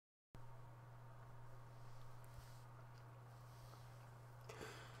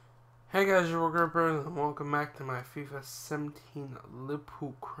Hey guys, your Gripper, and welcome back to my FIFA 17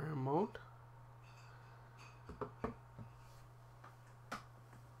 Liverpool career mode.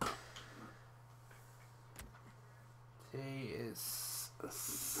 Today is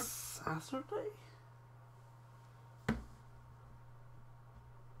Saturday?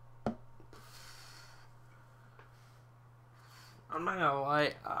 I'm not gonna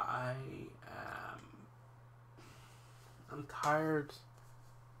lie, I'm tired.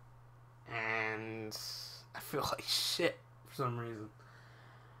 And I feel like shit for some reason.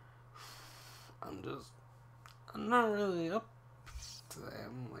 I'm not really up today.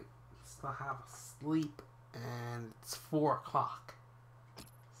 I'm like still half asleep, and it's 4 o'clock.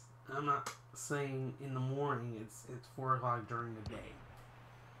 I'm not saying in the morning. It's 4 o'clock during the day.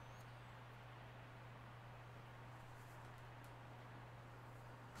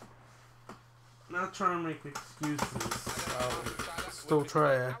 I'm not trying to make excuses. I'll still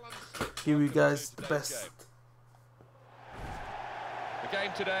try to give you guys the best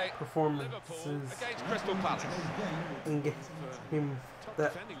game today, performances against Crystal Palace and get him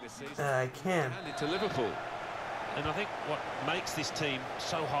that I can. To Liverpool. And I think what makes this team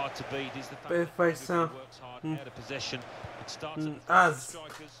so hard to beat is the fact But if I sound out of possession, it starts as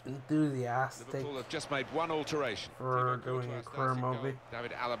enthusiastic Liverpool have just made one alteration for doing a career movie,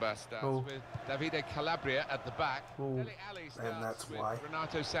 David Alaba starts with Davide Calabria at the back. and that's why.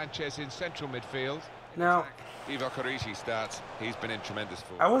 Renato Sanchez in central midfield. Now, Ivo Carigi starts. He's been in tremendous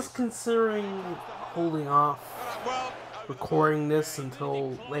form. I was considering holding off recording this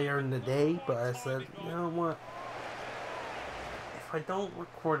until later in the day, but I said, you know what? If I don't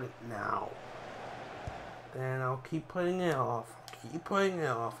record it now, then I'll keep putting it off,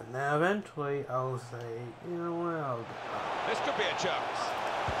 and then eventually I'll say, you know what, I'll do it. This could be a chance.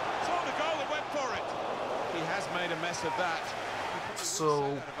 Saw the goal and went for it. He has made a mess of that.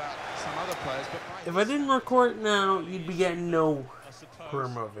 So, Some other players, but if I didn't record it now, you'd be getting no career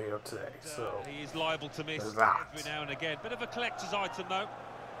mode video today, so he is liable to miss there's that. every now and again. Bit of a collector's item though.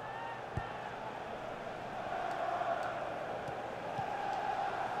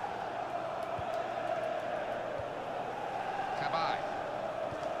 Cabai.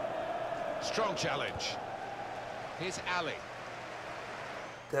 Strong challenge. Here's Ali.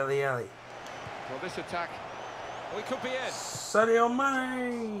 Dele Alli. Well, this attack, we could be in. Sadio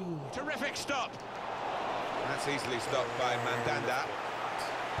Mane! Terrific stop. That's easily stopped by Mandanda.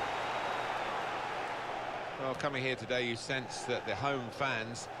 Well, coming here today, you sense that the home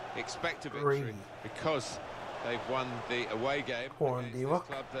fans expect a victory because they've won the away game against this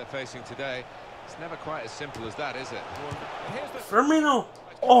club they're facing today. It's never quite as simple as that, is it? Firmino!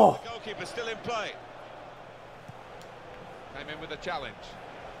 Oh! The goalkeeper still in play. Came in with a challenge.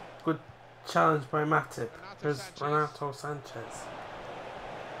 Good challenge by Matip. There's Renato Sanchez.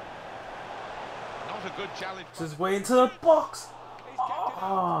 Not a good challenge. Just way into the box!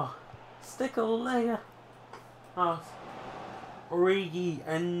 Oh! Stick a leg. Oh, Origi,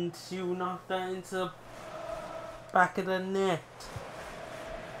 and you knocked that into the back of the net.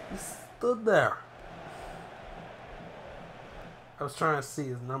 He stood there. I was trying to see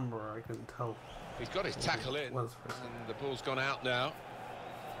his number, I couldn't tell. He's got his tackle in, and the ball's gone out now.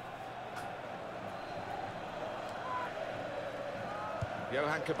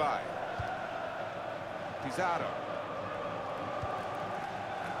 Johan Cabai. Pizarro.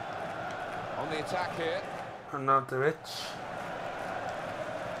 On the attack here. Arnautovic.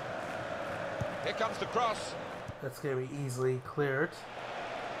 Here comes the cross. That's going to be easily cleared.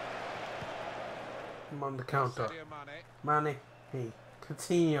 I'm on the counter. Mane. Hey.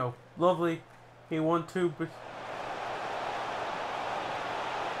 Coutinho. Lovely. He 1-2, but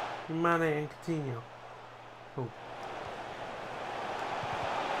Mane and Coutinho. Oh.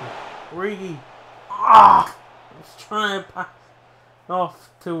 Origi. Ah! I was trying to pass off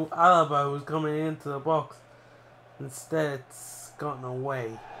to Alaba, who's coming into the box. Instead, it's gotten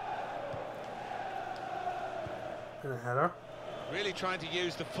away. And a header. Really trying to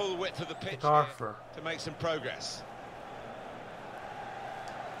use the full width of the pitch Arthur to make some progress.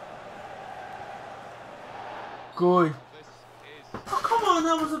 Good. Oh, come on,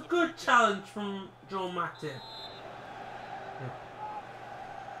 that was a good challenge from Joe Matip. Yeah.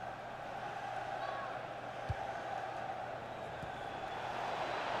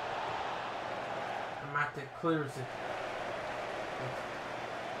 Matip clears it.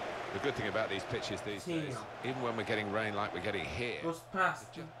 The good thing about these pitches these days, even when we're getting rain like we're getting here, goes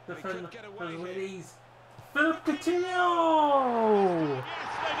past the defender with ease. Philip Coutinho! yes,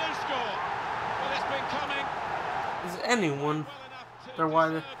 they do score. Well, it's been coming. Is anyone They're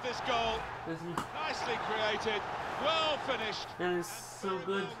wide. This goal, nicely created, well finished, and it's so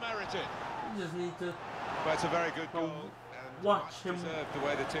good. Well merited. You just need to. But it's a very good goal. Watch him the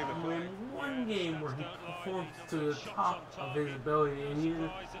way the team are win one game where he performs to the top of his ability, and you. Oh,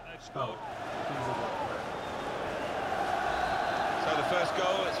 he's a goal. So the first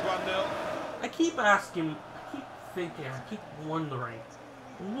goal, it's 1-0. I keep asking, I keep thinking, I keep wondering,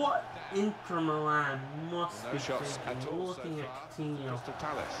 what Inter Milan must be thinking, looking at Coutinho.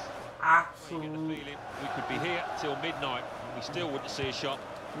 Absolutely. We could be here till midnight and we still wouldn't see a shot.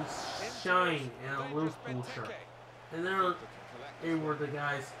 He's shine in a Liverpool shirt. And they were the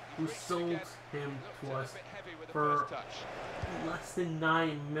guys who sold him to us for less than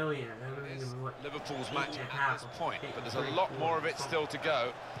 $9 million. Liverpool's match at this point, but there's a lot more of it still to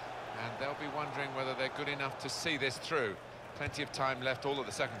go, and they'll be wondering whether they're good enough to see this through. Plenty of time left, all of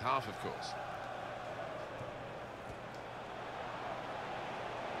the second half, of course.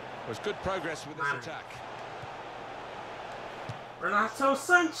 Was good progress with this attack. Renato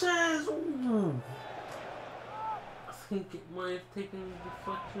Sanchez! Ooh. I think it might have taken the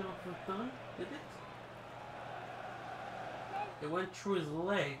deflection off the thumb. Did it? It went through his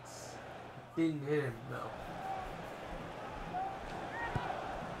legs. It didn't hit him though.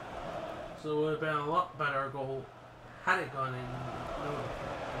 So it would have been a lot better goal had it gone in. No.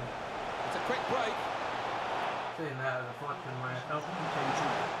 It's a quick break. Saying that the deflection might have helped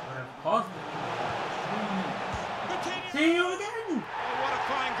would have caused it. See you again! Oh, what a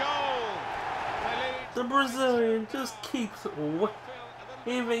fine goal! The Brazilian just keeps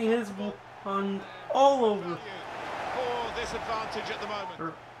waving his wand all over disadvantage at the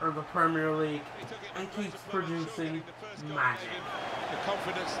moment. Or the Premier League and keeps producing magic. The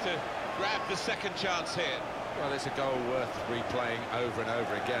confidence to grab the second chance here. Well, it's a goal worth replaying over and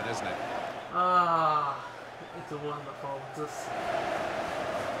over again, isn't it? Ah, it's a wonderful. Just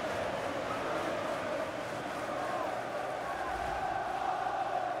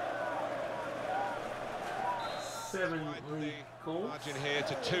 7 league goals. Margin here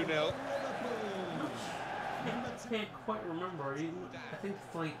to 2-0. I can't quite remember. I think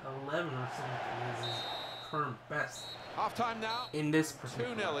it's like 11 or something is his current best. Half time now. In this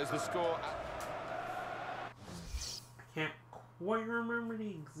particular 2-0 is the score. I can't quite remember the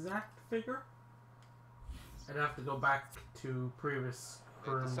exact figure. I'd have to go back to previous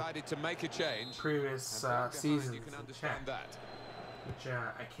decided to make a change. Previous seasons. You can understand that. Which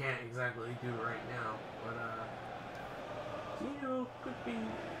I can't exactly do right now, but could be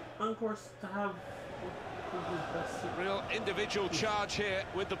on course to have his best season. Real individual charge here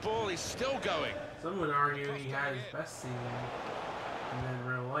with the ball. He's still going. Some would argue he had his best season in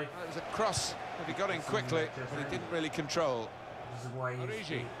real life. Well, it was a cross that he got in quickly, but he didn't really control. This is why he's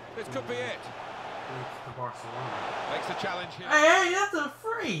this could be it. To Barcelona. Makes the challenge here. Hey, that's a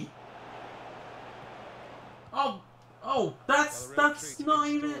free. Oh, that's not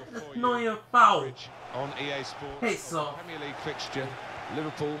even a foul. On EA Sports. Hey, so Premier League fixture.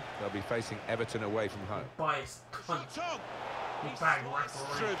 Liverpool, they'll be facing Everton away from home. Biased cunt. He sliced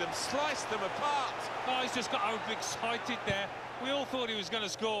through them, sliced them apart. Oh, he's just got overexcited there. We all thought he was going to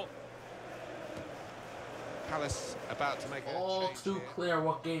score. Palace about to make all too clear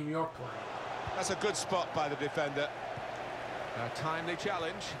what game you're playing. That's a good spot by the defender. A timely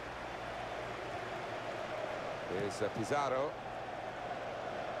challenge. Here's Pizarro.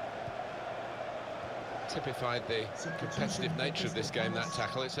 Typified the competitive nature of this game, that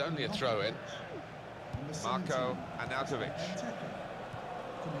tackle. It's only a throw-in. Marco Arnautovic.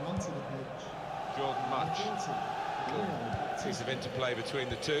 Jordan Much. Piece of interplay between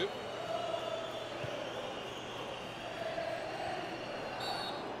the two.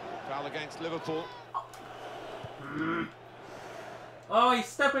 Foul against Liverpool. Oh, he's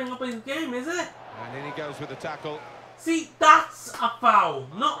stepping up his game, is it? And in he goes with the tackle. See, that's a foul,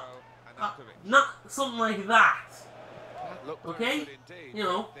 not something like that. Okay?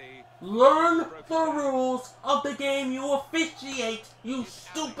 Learn the rules of the game you officiate, you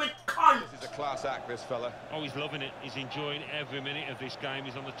stupid cunt! This is a class act, this fella. Oh, he's loving it. He's enjoying every minute of this game.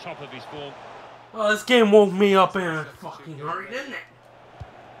 He's on the top of his form. Well, this game woke me up in a fucking hurry, didn't it?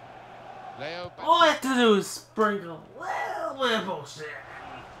 All I have to do is sprinkle a little bit of bullshit.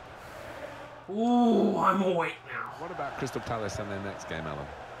 Ooh, I'm awake now. What about Crystal Palace in their next game, Alan?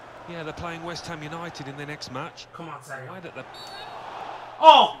 Yeah, they're playing West Ham United in their next match. Come on, Sam. Why don't they...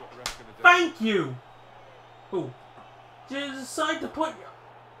 Oh, thank you. Ooh, did you decide to put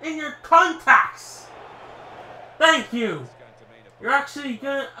in your contacts? Thank you. Are you actually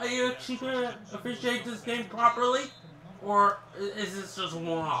gonna officiate this game properly, or is this just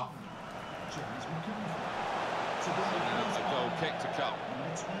one-off? Now the kick to come.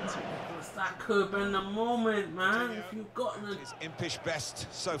 That could have been the moment, man. If you've gotten his impish best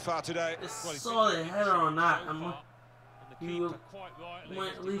so far today. A solid header on that, you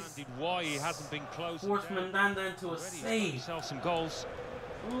might at least why he hasn't been close. Force Mandanda into a save. Himself some goals.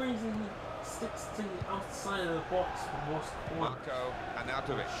 For some reason he sticks to the outside of the box for most corners. Marco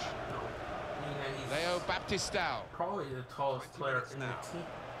Arnautovic. No. Leo Baptistao. Probably the tallest player in the team.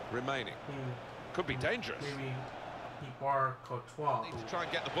 Remaining. Could be dangerous. Maybe Ibar Courtois. Need to try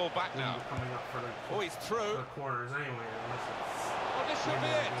and get the ball back now. Coming up for the, he's through. For the corners anyway. Unless it's, this should be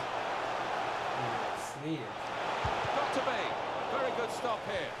it. It's needed. Got to be. Very good stop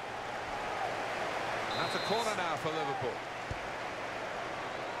here. And that's a corner now for Liverpool.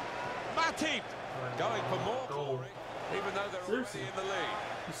 Matip going for more glory, even though they're already in the lead.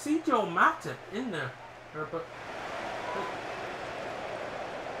 You see Joe Matip in there, but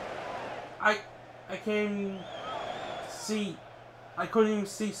I can't see. I couldn't even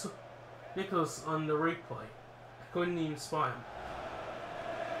see Nicholas on the replay. I couldn't even spot him.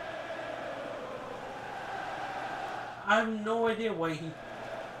 I have no idea why he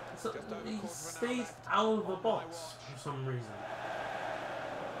stays out of the box for some reason.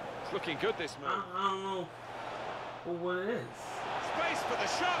 It's looking good, this move. I don't know what it is. Space for the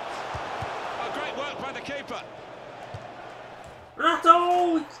shot. Oh, great work by the keeper.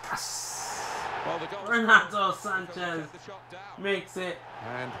 Renato! Yes! Well, the goal Renato Sanchez makes it.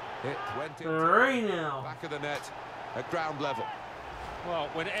 And it went in 3-0. Back of the net at ground level. Well,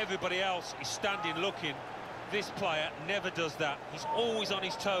 when everybody else is standing looking, this player never does that. He's always on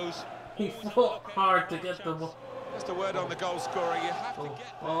his toes. He fought hard to get the ball. Just a word on the goal scorer. You have to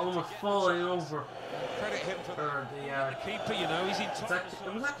get almost falling over. Credit him for the keeper, you know, he's in touch.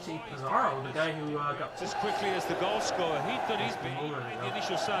 It was actually Pizarro, the guy who got as quickly as the goal scorer. He'd done his bit, the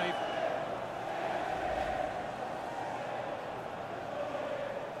initial save.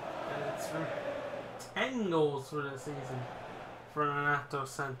 And it's 10 goals for the season for Renato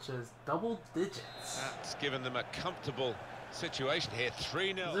Sanchez, double digits. That's given them a comfortable situation here.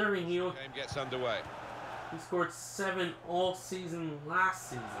 3-0. Game gets underway. He scored 7 all season last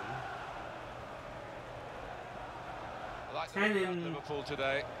season. Like 10 in Liverpool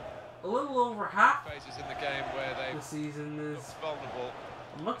today. A little over half phases in the game where they the season is vulnerable.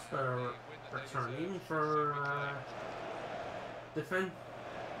 A much better return, even for defensive.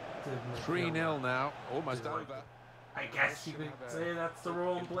 3-0 now, almost over. I guess you could say that's the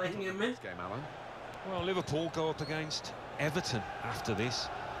role I'm playing him in. Game, Alan. Well, Liverpool go up against Everton after this.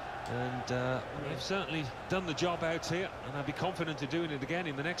 And they've certainly done the job out here, and I'll be confident of doing it again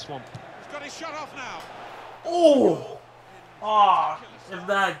in the next one. He's got his shot off now. Oh! Oh! If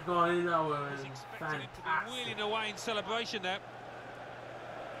that had gone in, that would have been fantastic. Wheeling away in celebration there.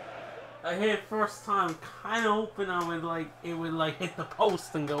 I hit it first time, kind of hoping it would hit the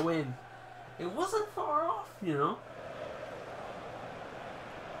post and go in. It wasn't far off, you know.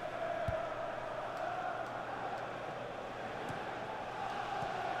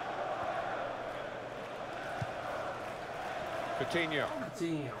 Coutinho.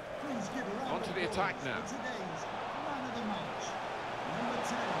 On to the attack now.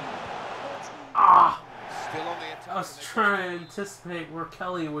 Ah! Still on the attack. I was trying to anticipate where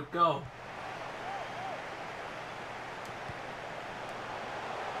Kelly would go.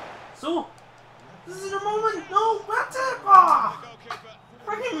 So, this is your moment. No, that's it. Ah!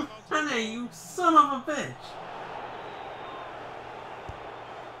 Freaking Mane, you son of a bitch.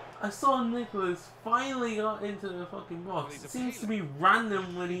 I saw Nicholas finally got into the fucking box. It seems to be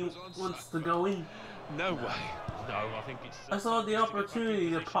random when he wants to go in. No way. No, I think it's... I saw the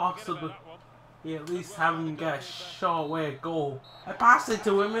opportunity to possibly at least have him get a shot away a goal. I passed it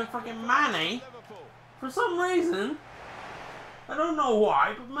to him and freaking Mane, for some reason, I don't know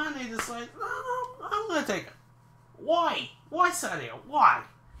why, but Mane decided, no, I'm going to take it. Why? Why, Sadio? Why?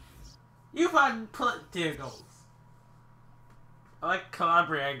 You've had plenty of goals. I like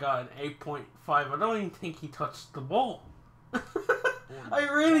Calabria got an 8.5. I don't even think he touched the ball. I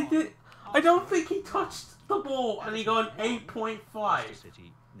really did. I don't think he touched the ball and he got an 8.5.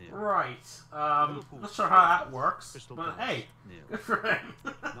 Right. Not sure how that works, but hey, good for him.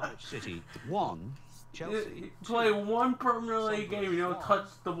 Norwich City 1, Chelsea. You play one Premier League game, you don't touch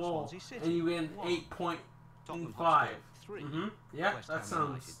the ball, and you get an 8.5. Yeah, that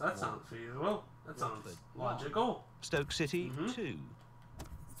sounds feasible. That sounds logical. Stoke City 2.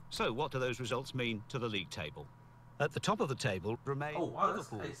 So, what do those results mean to the league table? At the top of the table remain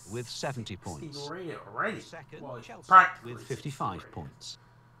Liverpool with 70 points. Second, Chelsea with 55 points.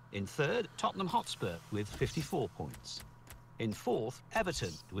 In third, Tottenham Hotspur with 54 points. In fourth,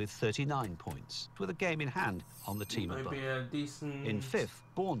 Everton with 39 points, with a game in hand on the team above. In fifth,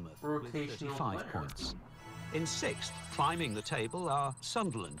 Bournemouth with 35 points. In sixth, climbing the table, are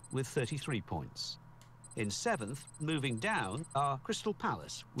Sunderland with 33 points. In seventh, moving down, are Crystal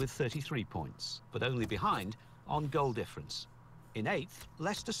Palace with 33 points, but only behind on goal difference. In eighth,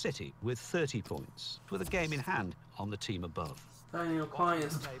 Leicester City with 30 points, with a game in hand on the team above. Daniel Klein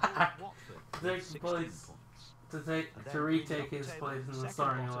is back to retake his place in the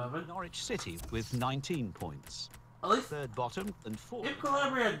starting 11. Norwich City with 19 points. At least third bottom and fourth. If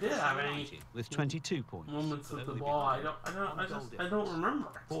Calabria did have any with 22 points. Moments with the ball, I don't remember.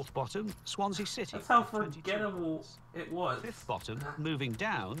 Fourth bottom, Swansea City. That's how forgettable it was. Fifth bottom, moving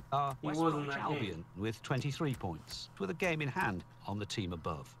down, are West Bromwich Albion with 23 points, with a game in hand on the team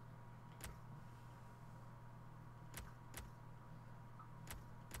above.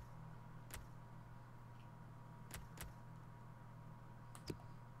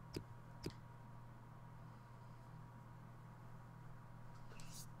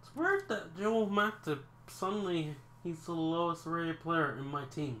 It's weird that Joel Matip suddenly he's the lowest rated player in my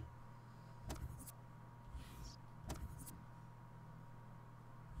team.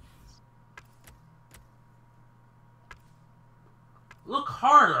 Look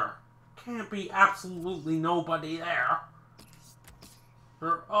harder. Can't be absolutely nobody there.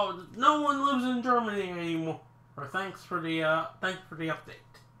 Or, oh, no one lives in Germany anymore. Or thanks for the update.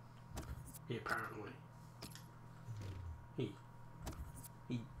 Apparently.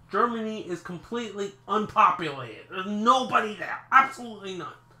 Germany is completely unpopulated. There's nobody there. Absolutely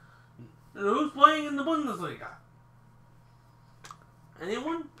none. And who's playing in the Bundesliga?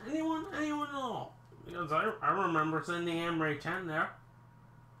 Anyone? Anyone at all? Because I remember sending Emre Can there.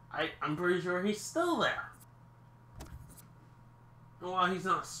 I'm pretty sure he's still there. And while he's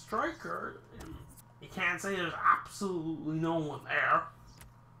not a striker, you can't say there's absolutely no one there.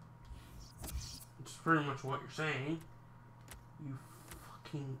 Which is pretty much what you're saying. You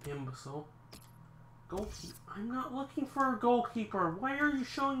fucking imbecile. Goalkeeper. I'm not looking for a goalkeeper. Why are you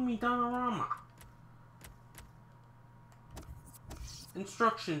showing me Donnarumma?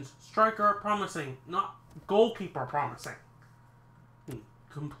 Instructions. Striker promising. Not goalkeeper promising.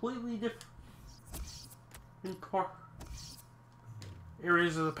 Completely different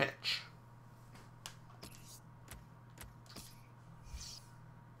areas of the pitch.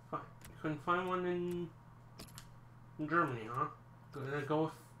 Fine. You couldn't find one in Germany, huh? Gonna go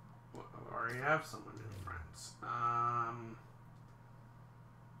with... Well, I already have someone in France.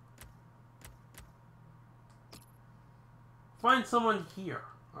 Find someone here.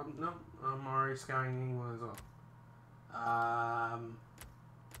 No, I'm already scouting England as well.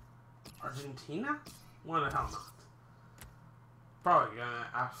 Argentina? Why the hell not? Probably gonna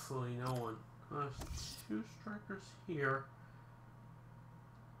absolutely no one. There's two strikers here.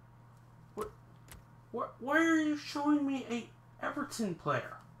 Why are you showing me a Everton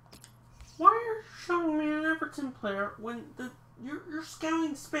player? Why are you showing me an Everton player when you're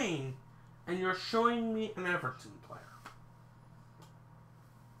scouting Spain and you're showing me an Everton player?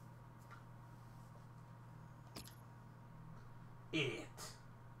 Idiot.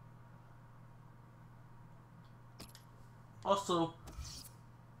 Also,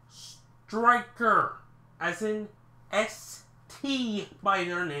 striker, as in S-T by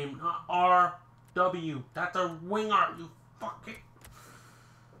their name, not R-W. That's a winger, you fucking...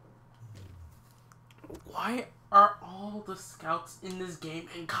 Why are all the scouts in this game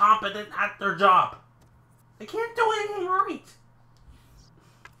incompetent at their job? They can't do anything right.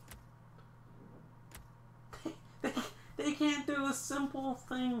 They can't do a simple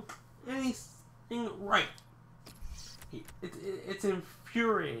thing, anything right. It's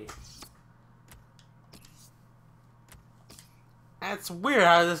infuriating. It's weird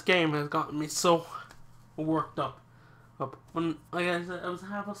how this game has gotten me so worked up. When, like I said, I was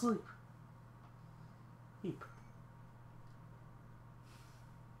half asleep.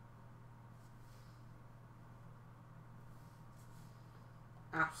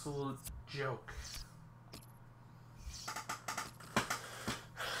 Absolute joke.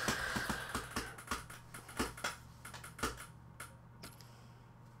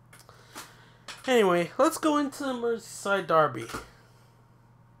 Anyway, let's go into the Merseyside derby.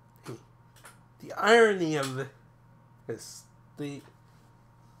 The irony of this,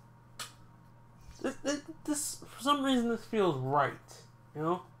 this for some reason this feels right, you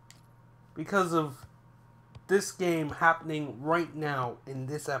know, because of this game happening right now in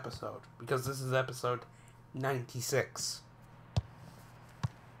this episode, because this is episode 96.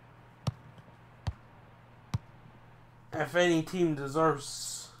 If any team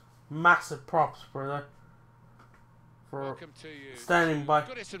deserves massive props for for standing by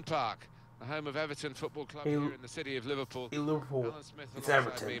Goodison Park, the home of Everton Football Club here in the city of Liverpool. Liverpool. Smith, it's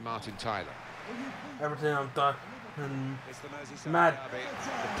Everton. Me, Martin Tyler. Everton, I'm done. Mad.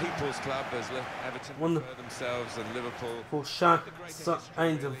 The People's Club as Everton prefer themselves and Liverpool. For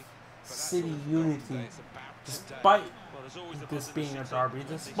signs of city unity, despite this being a derby,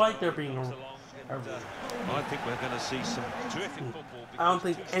 despite there being a I think we're going to see some terrific football. I don't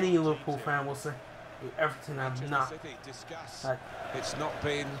think any Liverpool fan will say Everton have not. It's not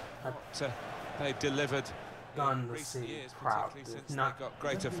been they delivered. Done the city proud. Not got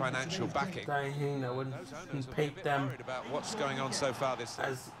greater financial backing. Anything that would paint them about what's going on so far this season.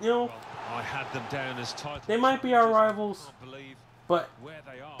 As you know, I had them down as titles. They might be our rivals, but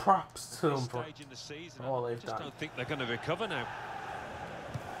props to them for all they've done. I don't think they're going to recover now.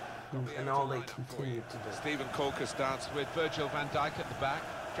 And all they continue to do. Stephen Corker starts with Virgil van Dijk at the back.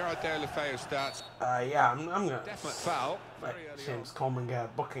 Gerard Deulofeu starts. Yeah, I'm gonna definite foul. Let James Coleman get a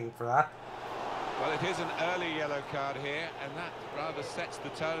booking for that. Well, it is an early yellow card here, and that rather sets the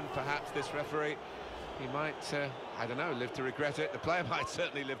tone. Perhaps this referee, he might, I don't know, live to regret it. The player might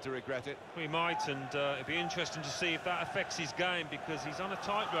certainly live to regret it. We might, and it'd be interesting to see if that affects his game, because he's on a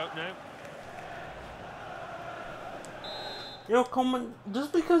tightrope now. You know, Coleman,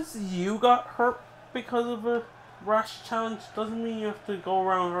 just because you got hurt because of a rash challenge doesn't mean you have to go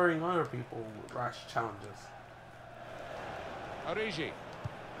around hurting other people with rash challenges. Origi.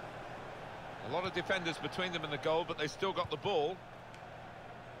 A lot of defenders between them and the goal, but they still got the ball.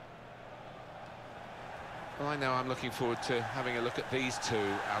 Well, I know I'm looking forward to having a look at these two,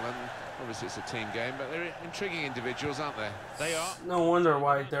 Alan. Obviously it's a team game, but they're intriguing individuals, aren't they? They are. No wonder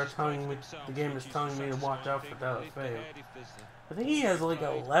why they're telling me, the game is telling me to watch out for Deulofeu. I think he has like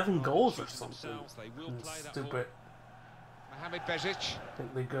 11 goals or something. Stupid. Mohamed Bezic. I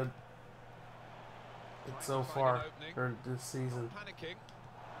think they're good. It's so far for this season.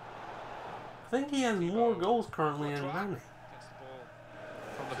 I think he has more goals currently than Mane.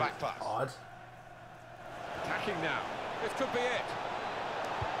 From the back pass. Odd. Attacking now. This could be it.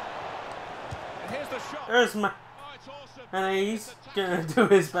 And here's the shot. There's Mane. And he's gonna do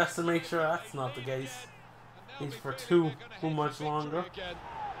his best to make sure that's not the case. He's for too much longer.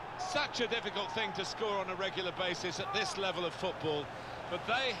 Such a difficult thing to score on a regular basis at this level of football, but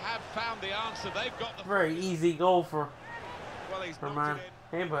they have found the answer. They've got the very easy goal for Mane.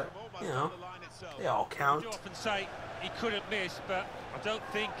 Hey, but you know, they all count. You often say he couldn't miss, but I don't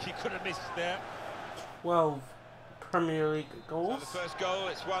think he could have missed there. 12 Premier League goals. So the first goal,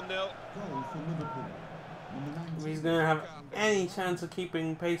 it's 1-0. If he's gonna have any chance of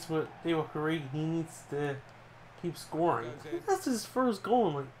keeping pace with Divock Origi, he needs to keep scoring. I think that's his first goal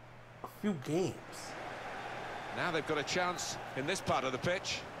in like a few games. Now they've got a chance in this part of the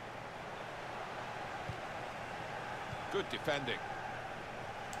pitch. Good defending.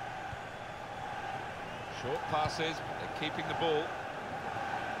 Short passes, they're keeping the ball.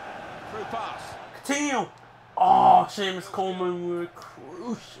 Through pass. Coutinho! Oh, James Coleman were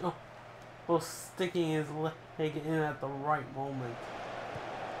crucial for sticking his leg in at the right moment.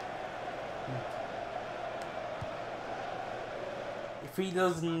 If he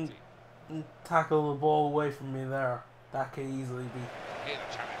doesn't tackle the ball away from me there, that could easily be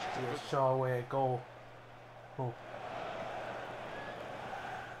a shot away a goal. Oh.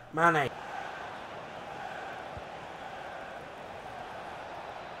 Mane.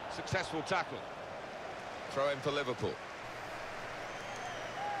 Successful tackle. Throw in for Liverpool.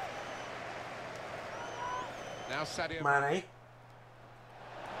 Now Sadio Mane.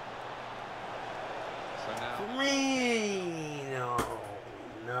 So now Firmino.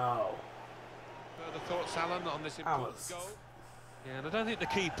 No. Further thoughts, Alan, on this important goal? Yeah, and I don't think the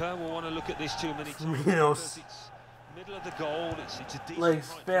keeper will want to look at this too many times. Firmino's It's middle of the goal. It's a decent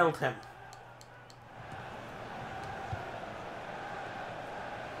legs failed him.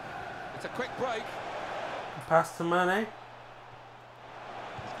 It's a quick break. Pass to Mane.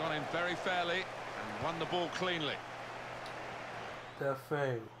 He's gone in very fairly and won the ball cleanly.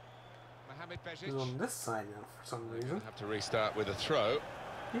 Deulofeu. Mohamed Bezic. He's on this side now for some reason. Have to restart with a throw.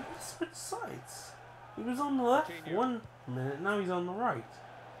 He switched sides. He was on the left 1 minute, now he's on the right.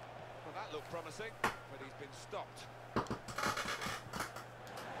 Well, that looked promising, but he's been stopped.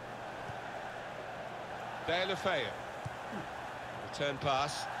 Deulofeu. Return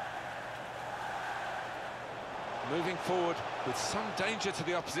pass. Moving forward with some danger to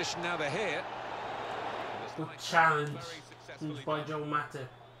the opposition now they're here. Good challenge by Joe Mata.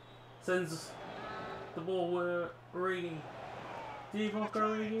 Sends the ball where Origi. Divock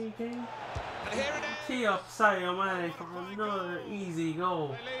Origi came. And here it is. Tee up Sadio Mane for another easy goal.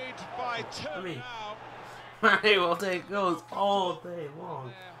 They lead by 2 I mean, now. Mane will take those all day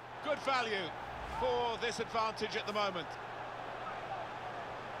long. Good value for this advantage at the moment.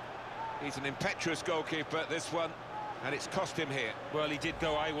 He's an impetuous goalkeeper, this one, and it's cost him here. Well, he did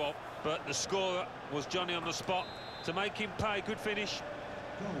go AWOL, but the scorer was Johnny on the spot to make him pay. Good finish.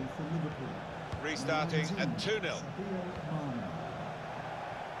 Goal for Liverpool. Restarting at 2-0.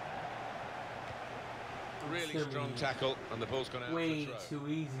 Really strong tackle, and the ball's gone out. Way too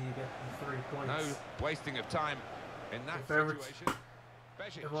easy to get the 3 points. No wasting of time in that situation.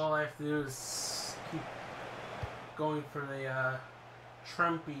 If all I have to do is keep going for the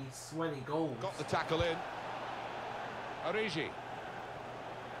trumpy, sweaty goals. Got the tackle in. Origi.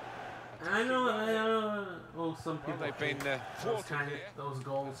 I know. Well, some people they've been those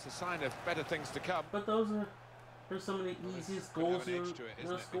goals. It's a sign of better things to come. But they're some of the easiest goals you're going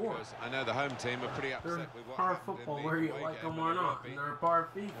to score. I know the home team are pretty upset with what part of football, whether you like them or not. And they're a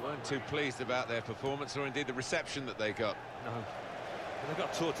part of FIFA. Weren't too pleased about their performance, or indeed the reception that they got. No. They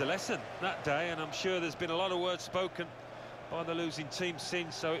got taught a lesson that day, and I'm sure there's been a lot of words spoken by the losing team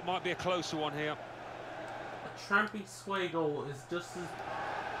since, so it might be a closer one here. A trampy sway goal is just as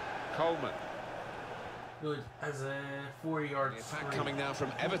Coleman. Good as a 4-yard attack coming now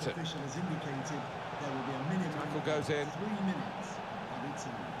from Everton. Official has indicated there will be a minimum tackle goes in. 3 minutes added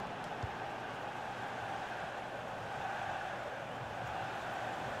time.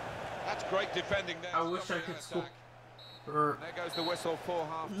 That's great defending there. I wish I could score. There goes the whistle for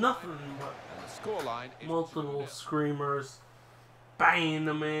half. Nothing but scoreline. Multiple screamers, banging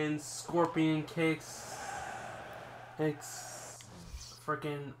them in, scorpion kicks,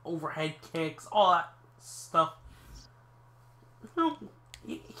 freaking overhead kicks, all that stuff. No,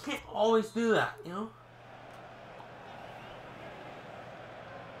 you can't always do that, you know.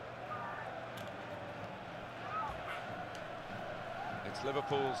 It's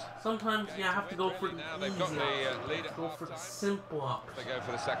Liverpool's. Sometimes you have to go for the now. easy. They've got the lead at go for the simple option. They go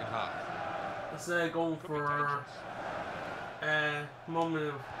for the second half. Instead of going for a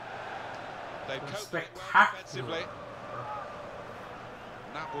moment of spectacular.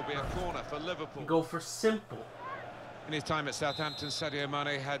 And that will be a corner for Liverpool. You go for simple. In his time at Southampton, Sadio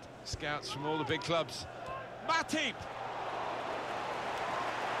Mane had scouts from all the big clubs. Matip!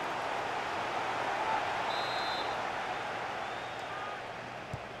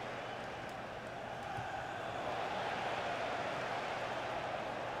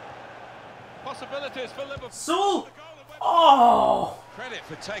 Possibilities for Liverpool. So, oh! Credit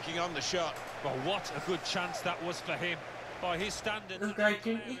for taking on the shot. Well, what a good chance that was for him. By his standards. This guy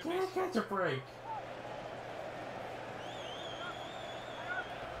can't catch a break.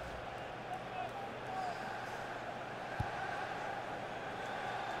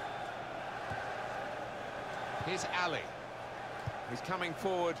 Here's Ali. He's coming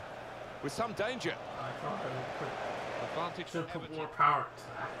forward with some danger. I thought I would Advantage should for put more power to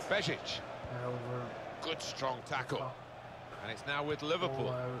that. Bejic. Good strong tackle. And it's now with Liverpool.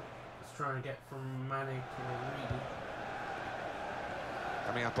 I was trying to get from Mane to Origi.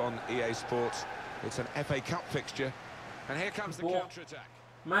 Coming up on EA Sports, it's an FA Cup fixture. And here comes the counter-attack.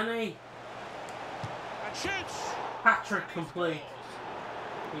 Mane. And shoots! Hat-trick complete.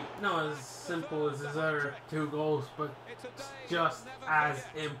 Not as simple as his other 2 goals, but just as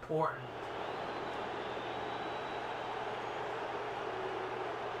important.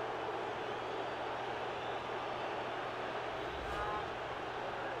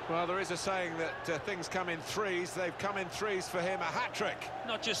 Well, there is a saying that things come in threes. They've come in threes for him, a hat-trick.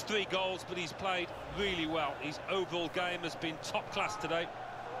 Not just 3 goals, but he's played really well. His overall game has been top class today.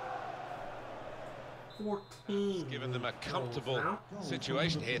 14. Given them a comfortable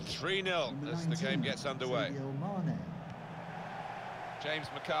situation here, 3-0 as the game gets underway. James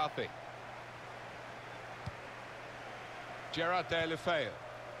McCarthy. Gerard Deulofeu.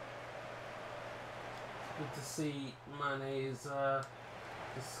 Good to see Mane's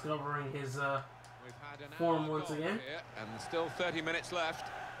discovering his form once again. And still 30 minutes left.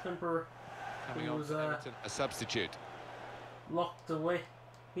 Temper Coming on for Everton, a substitute. Locked away.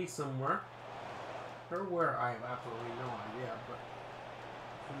 He's somewhere. Or where, I have absolutely no idea, but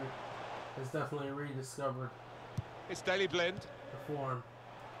he has definitely rediscovered It's Daley Blind. the form.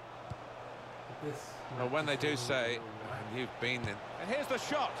 Well, when they do say, and you've been in. And here's the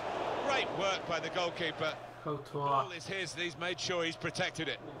shot. Great work by the goalkeeper. Courtois. The ball is his, and he's made sure he's protected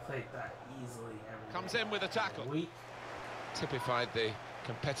it. We'll take that easily. Comes in with a tackle. Typified the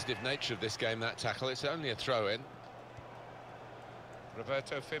competitive nature of this game, that tackle. It's only a throw-in.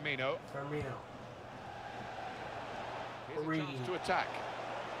 Roberto Firmino. Here's a chance to attack.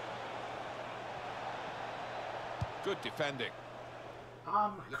 Good defending.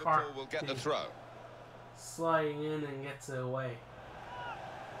 Liverpool will get the throw. sliding in and gets it away.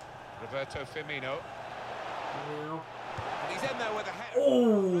 Roberto Firmino. And he's in there with a header.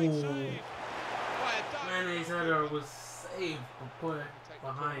 oh! Mane's header was saved but put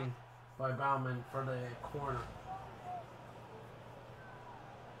behind by Bauman for the corner.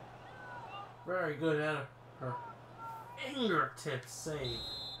 Very good header. Her fingertip save.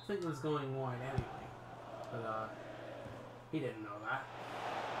 I think it was going wide anyway, but he didn't know that.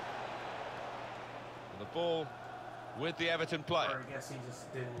 The ball with the Everton player. Or I guess he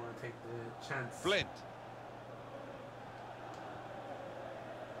just didn't want to take the chance. Flint.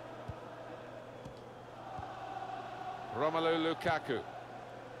 Romelu Lukaku.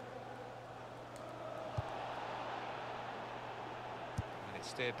 And it's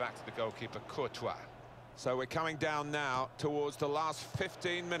steered back to the goalkeeper, Courtois. So we're coming down now towards the last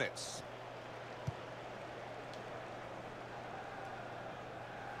 15 minutes.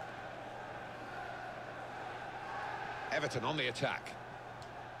 Everton on the attack.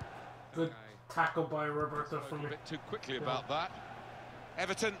 Good tackle by Roberto A from bit too quickly about that.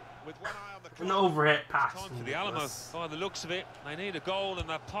 Everton with one eye on the clock. an overhead pass. Time for the Alamo. By the looks of it, they need a goal and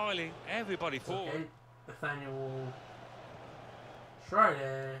they're piling everybody forward. Okay. Nathaniel will try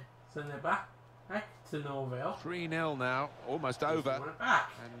to send it back to no avail. 3-0 now, almost over. Back.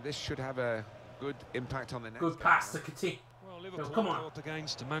 And this should have a good impact on the next Good game. pass to Coutinho. Well, Liverpool come on. fought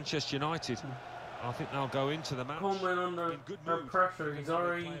against Manchester United. I think they'll go into the match. Coleman under in good her mood. pressure. He's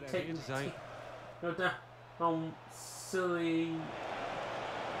already Played out taken here today.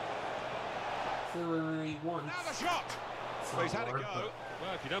 silly once. Now the shot! It's Well, he's not had a hard, go.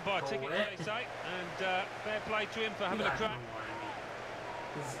 Well, if you don't buy a ticket, it. they say, and fair play to him for but having a I crack. don't know what I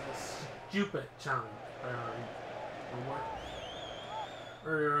mean. This is a stupid challenge.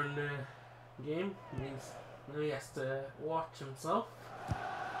 Earlier in the game, means he has to watch himself.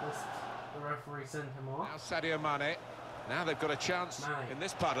 The referee sent him off. Now Sadio Mane. Now they've got a chance in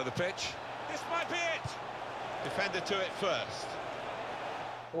this part of the pitch. This might be it! Defender to it first.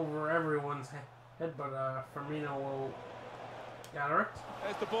 Over everyone's head, but Firmino will gather it.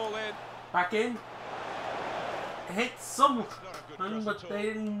 There's the ball in. Back in. Hit someone, but they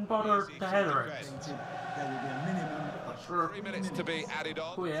didn't bother to header it. There will be a minimum of Sure. 3 minutes to be added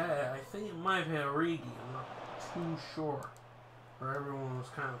on. Oh yeah, I think it might have hit Origi. I'm not too sure. Where everyone was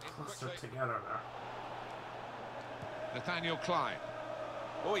kind of clustered together there. Nathaniel Klein.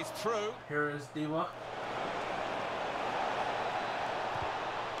 Oh, he's through. Here is Diwa.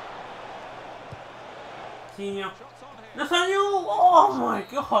 Coutinho. Shots on here. Nathaniel! Oh my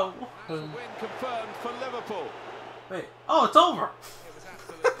god! Win confirmed for Liverpool. Wait, oh, it's over! It was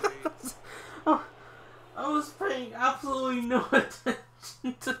absolutely... I was paying absolutely no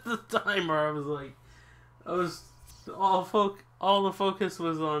attention to the timer. I was like, all the focus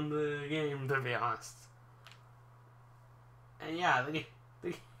was on the game, to be honest. And yeah,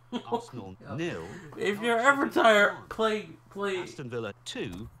 Arsenal 0. if you're ever tired, play Aston Villa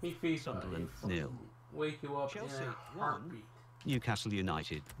 2. FIFA. Sunderland It'll 0. Wake you up Chelsea in a 1. heartbeat. Newcastle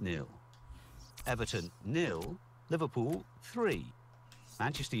United 0. Everton 0. Liverpool 3.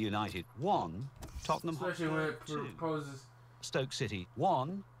 Manchester United 1. Tottenham Especially when it Hotspur 2. proposes Stoke City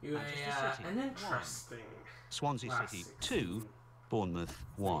 1. you Manchester City an 1. interesting Swansea last City 16. 2. Bournemouth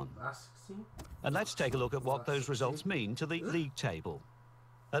 1. Last 16? And let's take a look at what those results mean to the league table.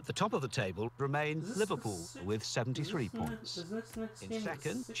 At the top of the table remain Liverpool with 73 points. In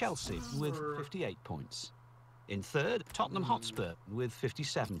second, Chelsea with 58 points. In third, Tottenham Hotspur with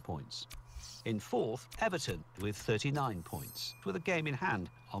 57 points. In fourth, Everton with 39 points, with a game in hand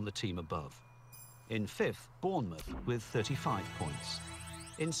on the team above. In fifth, Bournemouth with 35 points.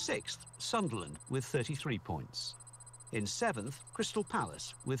 In sixth, Sunderland with 33 points. In seventh, Crystal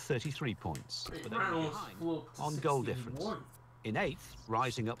Palace with 33 points, but only behind on goal difference. In eighth,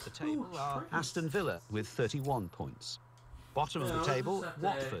 rising up the table, are Aston Villa with 31 points. Bottom of the table,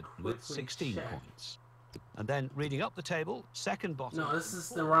 Watford with 16 points. And then reading up the table, second bottom. No, this is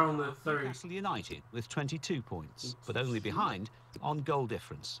the round of 30. Newcastle United with 22 points, but only behind on goal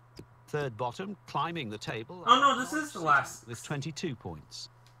difference. Third bottom, climbing the table. Oh no, this is the last. With 22 points.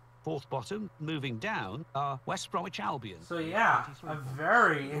 Fourth bottom, moving down, are West Bromwich Albion. So yeah, a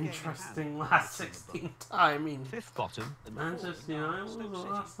very interesting last 16 time. I mean, fifth bottom, Manchester United was the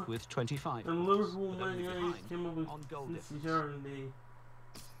last one. with 25 And points, Liverpool but only Man United behind came up with on goal this difference. year in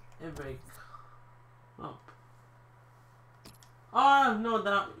the FA Cup. I have no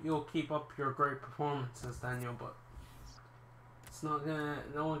doubt you'll keep up your great performances, Daniel, but it's not gonna.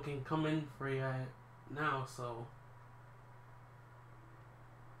 No one can come in for you now, so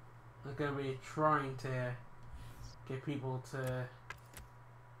I'm gonna be trying to get people to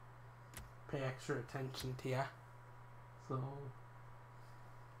pay extra attention to you. So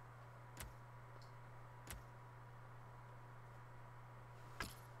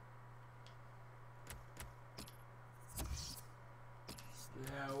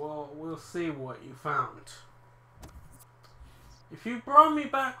yeah, well, we'll see what you found. If you brought me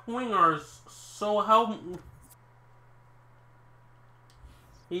back wingers, so help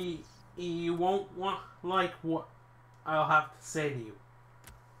me, you won't want like what I'll have to say to you.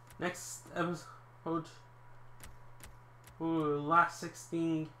 Next episode, last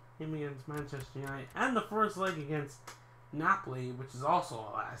 16 game against Manchester United, and the first leg against Napoli, which is also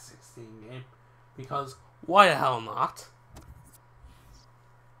a last 16 game, because why the hell not?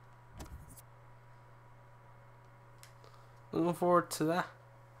 Looking forward to that.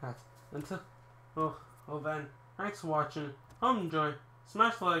 Until then, thanks for watching. Hope you enjoy.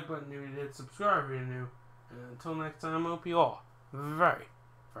 Smash the like button if you did. Subscribe if you're new. And until next time, I hope you all have a very,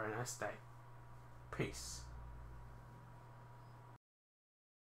 very nice day. Peace.